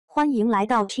欢迎来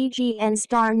到 TGN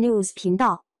Star News 频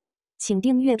道，请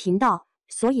订阅频道，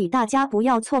所以大家不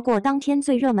要错过当天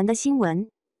最热门的新闻。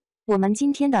我们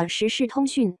今天的时事通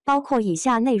讯包括以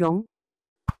下内容：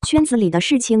圈子里的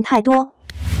事情太多，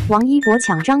王一博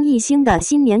抢张艺兴的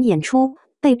新年演出，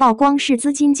被曝光是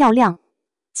资金较量。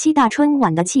7大春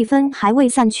晚的气氛还未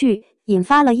散去，引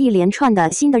发了一连串的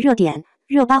新的热点，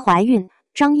热巴怀孕，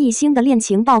张艺兴的恋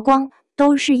情曝光，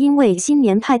都是因为新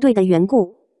年派对的缘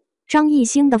故。张艺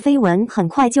兴的绯闻很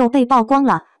快就被曝光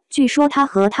了，据说他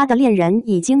和他的恋人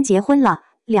已经结婚了，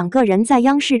两个人在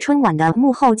央视春晚的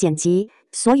幕后剪辑，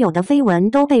所有的绯闻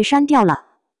都被删掉了。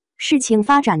事情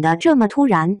发展的这么突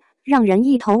然，让人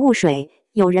一头雾水。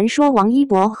有人说王一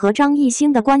博和张艺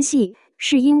兴的关系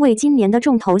是因为今年的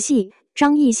重头戏，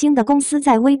张艺兴的公司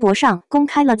在微博上公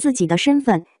开了自己的身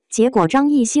份，结果张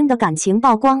艺兴的感情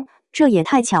曝光，这也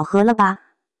太巧合了吧？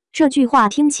这句话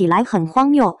听起来很荒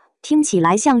谬，听起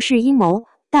来像是阴谋，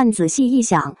但仔细一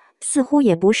想，似乎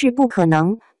也不是不可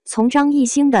能。从张艺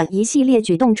兴的一系列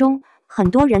举动中，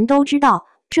很多人都知道，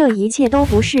这一切都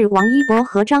不是王一博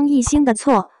和张艺兴的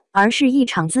错，而是一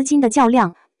场资金的较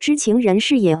量。知情人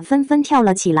士也纷纷跳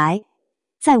了起来。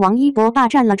在王一博霸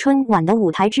占了春晚的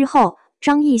舞台之后，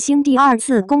张艺兴第二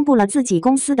次公布了自己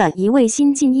公司的一位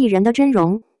新晋艺人的真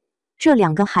容。这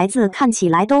两个孩子看起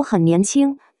来都很年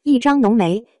轻，一张浓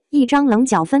眉，一张棱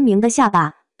角分明的下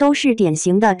巴，都是典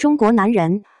型的中国男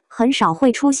人，很少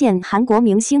会出现韩国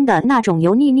明星的那种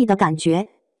油腻腻的感觉。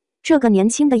这个年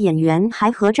轻的演员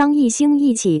还和张艺兴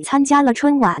一起参加了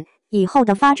春晚，以后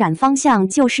的发展方向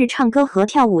就是唱歌和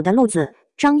跳舞的路子。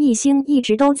张艺兴一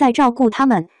直都在照顾他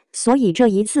们，所以这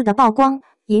一次的曝光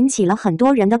引起了很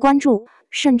多人的关注，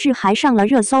甚至还上了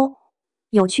热搜。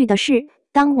有趣的是，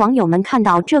当网友们看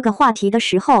到这个话题的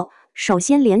时候，首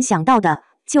先联想到的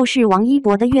就是王一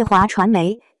博的乐华传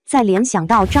媒，再联想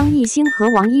到张艺兴和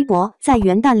王一博在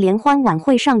元旦联欢晚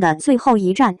会上的最后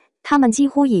一战，他们几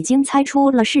乎已经猜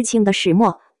出了事情的始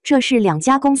末，这是两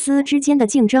家公司之间的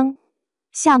竞争。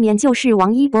下面就是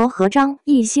王一博和张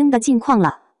艺兴的近况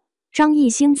了。张艺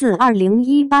兴自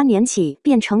2018年起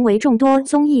便成为众多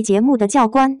综艺节目的教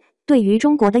官，对于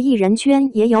中国的艺人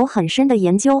圈也有很深的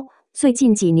研究。最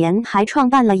近几年还创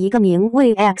办了一个名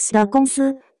为 X 的公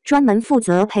司，专门负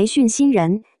责培训新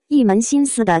人，一门心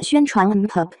思的宣传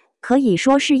Pop， 可以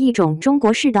说是一种中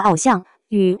国式的偶像，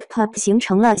与 Pop 形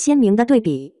成了鲜明的对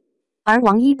比。而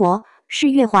王一博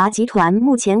是乐华集团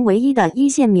目前唯一的一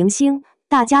线明星，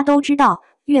大家都知道，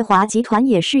乐华集团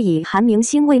也是以韩明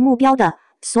星为目标的，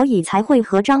所以才会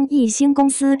和张艺兴公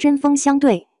司针锋相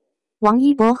对。王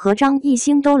一博和张艺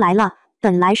兴都来了，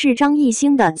本来是张艺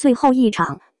兴的最后一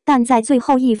场，但在最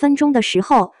后1分钟的时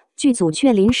候，剧组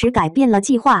却临时改变了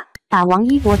计划，把王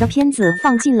一博的片子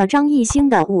放进了张艺兴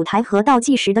的舞台和倒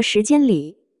计时的时间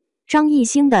里。张艺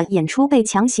兴的演出被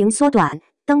强行缩短，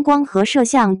灯光和摄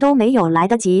像都没有来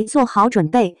得及做好准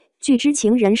备。据知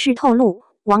情人士透露，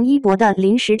王一博的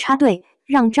临时插队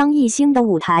让张艺兴的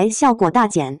舞台效果大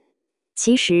减。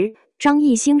其实，张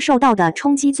艺兴受到的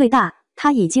冲击最大，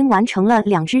他已经完成了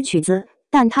2支曲子，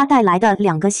但他带来的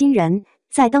2个新人，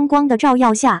在灯光的照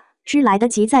耀下，只来得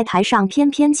及在台上翩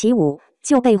翩起舞，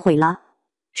就被毁了。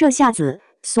这下子，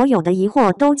所有的疑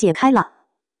惑都解开了。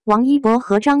王一博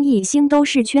和张艺兴都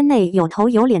是圈内有头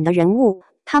有脸的人物，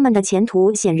他们的前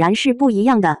途显然是不一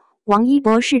样的。王一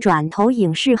博是转投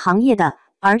影视行业的，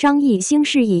而张艺兴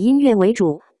是以音乐为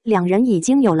主，两人已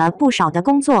经有了不少的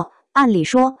工作，按理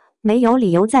说没有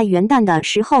理由在元旦的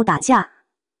时候打架，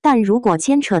但如果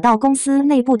牵扯到公司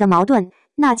内部的矛盾，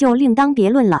那就另当别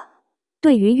论了。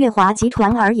对于乐华集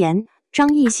团而言，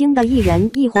张艺兴的艺人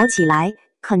一火起来，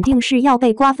肯定是要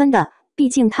被瓜分的，毕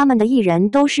竟他们的艺人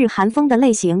都是韩风的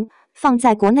类型，放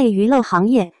在国内娱乐行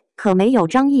业，可没有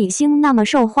张艺兴那么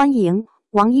受欢迎。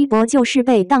王一博就是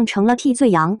被当成了替罪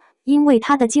羊，因为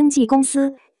他的经纪公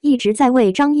司一直在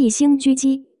为张艺兴狙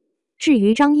击。至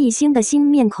于张艺兴的新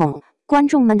面孔，观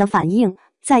众们的反应，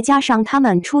再加上他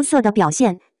们出色的表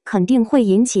现，肯定会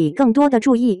引起更多的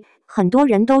注意。很多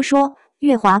人都说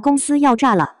乐华公司要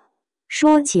炸了。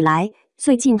说起来，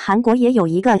最近韩国也有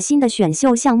一个新的选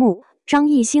秀项目，张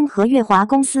艺兴和乐华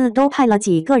公司都派了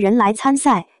几个人来参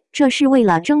赛，这是为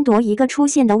了争夺一个出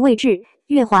线的位置。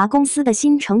乐华公司的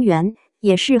新成员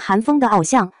也是韩风的偶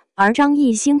像，而张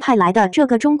艺兴派来的这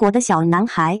个中国的小男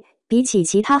孩，比起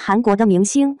其他韩国的明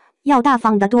星要大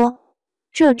方得多。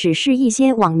这只是一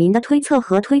些网民的推测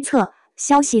和推测，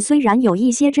消息虽然有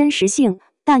一些真实性，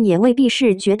但也未必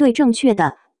是绝对正确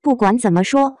的。不管怎么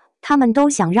说，他们都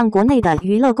想让国内的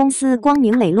娱乐公司光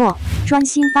明磊落，专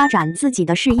心发展自己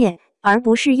的事业，而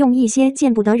不是用一些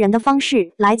见不得人的方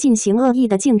式来进行恶意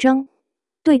的竞争。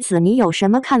对此你有什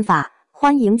么看法？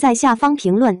欢迎在下方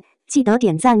评论，记得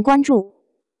点赞关注。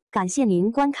感谢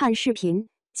您观看视频，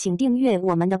请订阅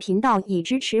我们的频道以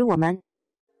支持我们。